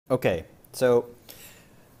Okay, so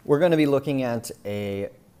we're going to be looking at a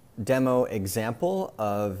demo example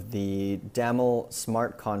of the DAML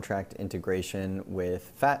Smart Contract integration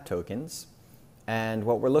with FAT tokens. And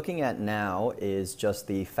what we're looking at now is just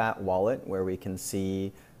the FAT wallet, where we can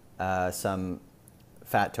see some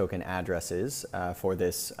FAT token addresses for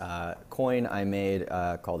this coin I made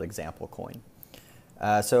called example coin.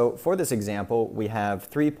 So for this example, we have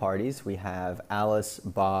three parties. We have Alice,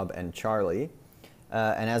 Bob, and Charlie.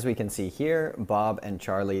 And as we can see here, Bob and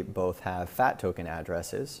Charlie both have FAT token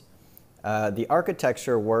addresses. The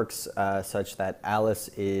architecture works such that Alice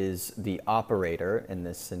is the operator in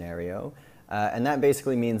this scenario. And that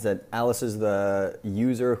basically means that Alice is the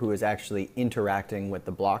user who is actually interacting with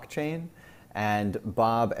the blockchain. And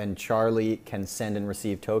Bob and Charlie can send and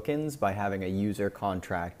receive tokens by having a user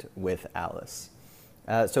contract with Alice.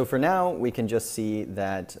 So for now, we can just see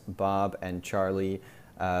that Bob and Charlie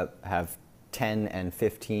have 10 and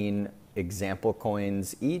 15 example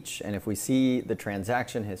coins each. And if we see the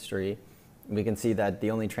transaction history, we can see that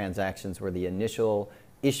the only transactions were the initial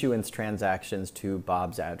issuance transactions to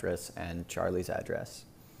Bob's address and Charlie's address.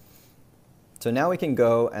 So now we can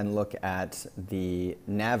go and look at the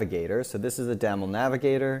navigator. So this is the DAML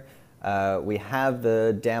navigator. We have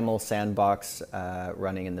the DAML sandbox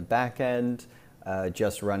running in the back end,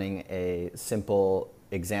 just running a simple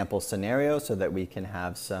example scenario so that we can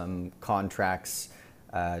have some contracts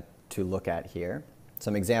to look at here,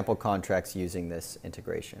 some example contracts using this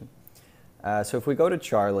integration. So if we go to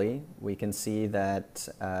Charlie, we can see that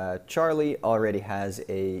Charlie already has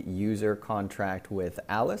a user contract with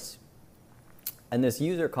Alice. And this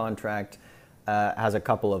user contract has a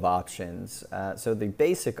couple of options. So the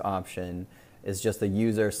basic option is just the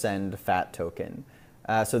user send FAT token.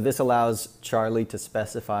 So this allows Charlie to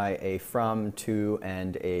specify a from, to,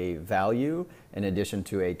 and a value in addition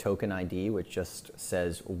to a token ID, which just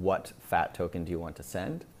says what FAT token do you want to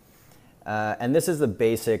send. And this is the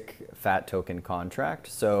basic FAT token contract.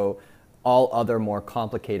 So all other more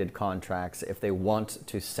complicated contracts, if they want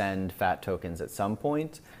to send FAT tokens at some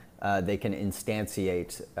point, they can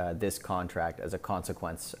instantiate this contract as a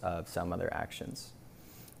consequence of some other actions.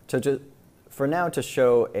 So for now, to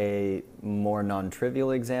show a more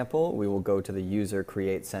non-trivial example, we will go to the user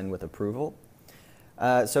create send with approval.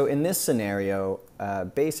 So in this scenario,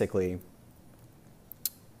 basically,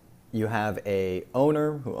 you have a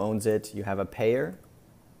owner who owns it, you have a payer,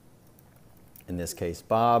 in this case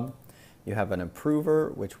Bob, you have an approver,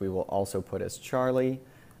 which we will also put as Charlie,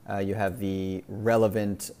 you have the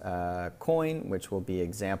relevant coin, which will be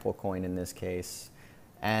example coin in this case,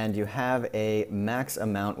 and you have a max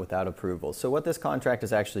amount without approval. So what this contract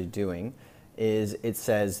is actually doing is it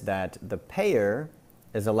says that the payer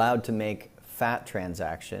is allowed to make FAT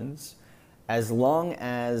transactions as long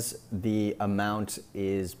as the amount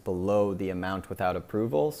is below the amount without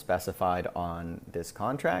approval specified on this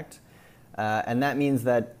contract. And that means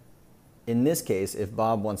that in this case, if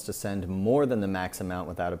Bob wants to send more than the max amount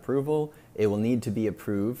without approval, it will need to be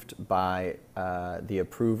approved by the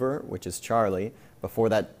approver, which is Charlie, before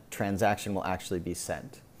that transaction will actually be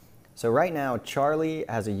sent. So right now, Charlie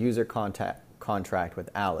has a user contract with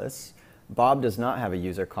Alice. Bob does not have a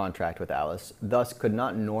user contract with Alice, thus could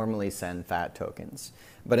not normally send FAT tokens.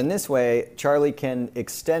 But in this way, Charlie can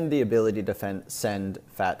extend the ability to send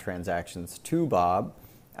FAT transactions to Bob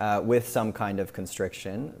with some kind of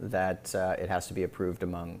constriction that it has to be approved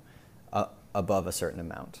above a certain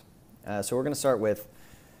amount. So we're going to start with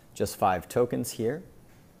just 5 tokens here.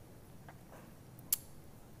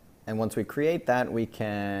 And once we create that, we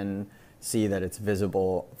can see that it's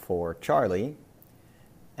visible for Charlie.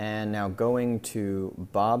 And now going to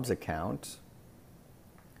Bob's account,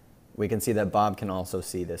 we can see that Bob can also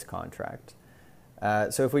see this contract.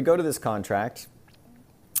 So if we go to this contract,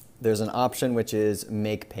 there's an option which is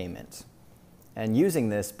make payment. And using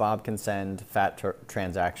this, Bob can send FAT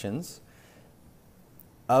transactions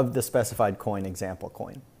of the specified coin, example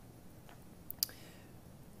coin.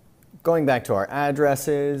 Going back to our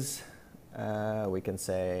addresses, we can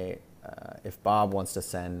say if Bob wants to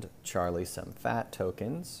send Charlie some FAT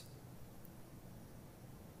tokens,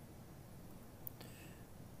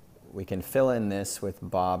 we can fill in this with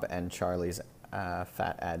Bob and Charlie's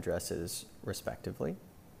FAT addresses respectively.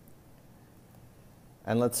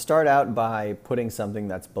 And let's start out by putting something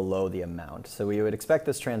that's below the amount. So we would expect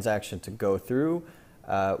this transaction to go through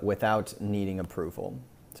without needing approval.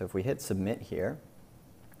 So if we hit submit here,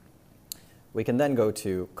 we can then go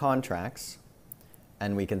to contracts,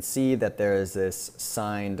 and we can see that there is this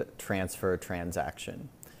signed transfer transaction.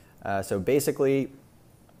 So basically,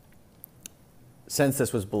 since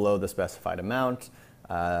this was below the specified amount,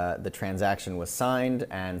 The transaction was signed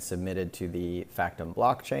and submitted to the Factom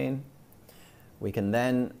blockchain. We can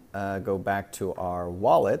then go back to our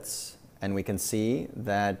wallets, and we can see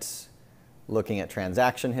that looking at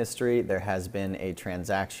transaction history, there has been a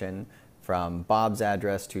transaction from Bob's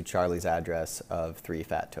address to Charlie's address of 3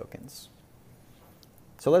 FAT tokens.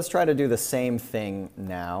 So let's try to do the same thing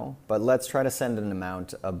now, but let's try to send an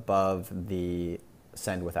amount above the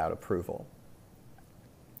send without approval.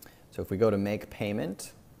 So if we go to make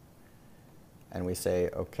payment, and we say,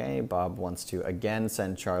 okay, Bob wants to again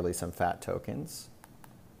send Charlie some FAT tokens.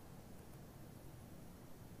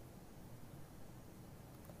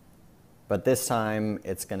 But this time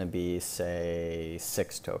it's going to be, say,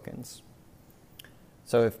 6 tokens.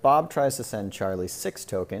 So if Bob tries to send Charlie 6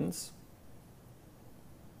 tokens,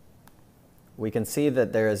 we can see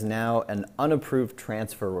that there is now an unapproved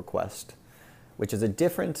transfer request, which is a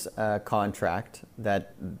different contract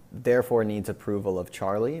that therefore needs approval of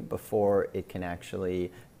Charlie before it can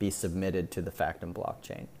actually be submitted to the Factom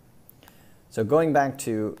blockchain. So going back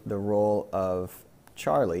to the role of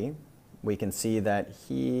Charlie, we can see that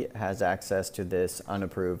he has access to this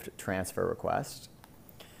unapproved transfer request.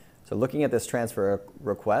 So looking at this transfer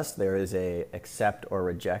request, there is a accept or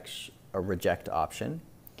reject option.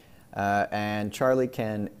 And Charlie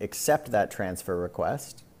can accept that transfer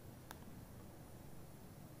request.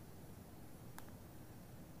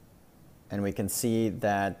 And we can see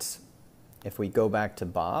that if we go back to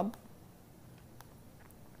Bob,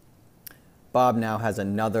 Bob now has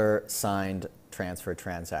another signed transfer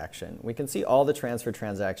transaction. We can see all the transfer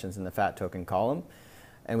transactions in the FAT token column,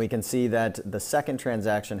 and we can see that the second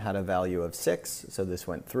transaction had a value of 6, so this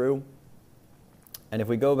went through. And if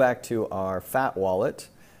we go back to our FAT wallet,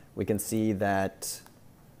 we can see that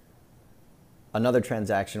another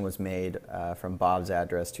transaction was made from Bob's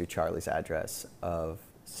address to Charlie's address of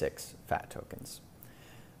 6 FAT tokens.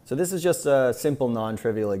 So this is just a simple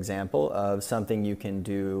non-trivial example of something you can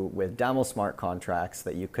do with DAML Smart Contracts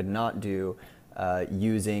that you could not do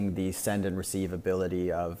using the send and receive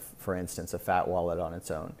ability of, for instance, a FAT wallet on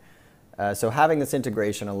its own. So having this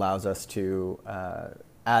integration allows us to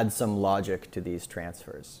add some logic to these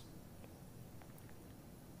transfers.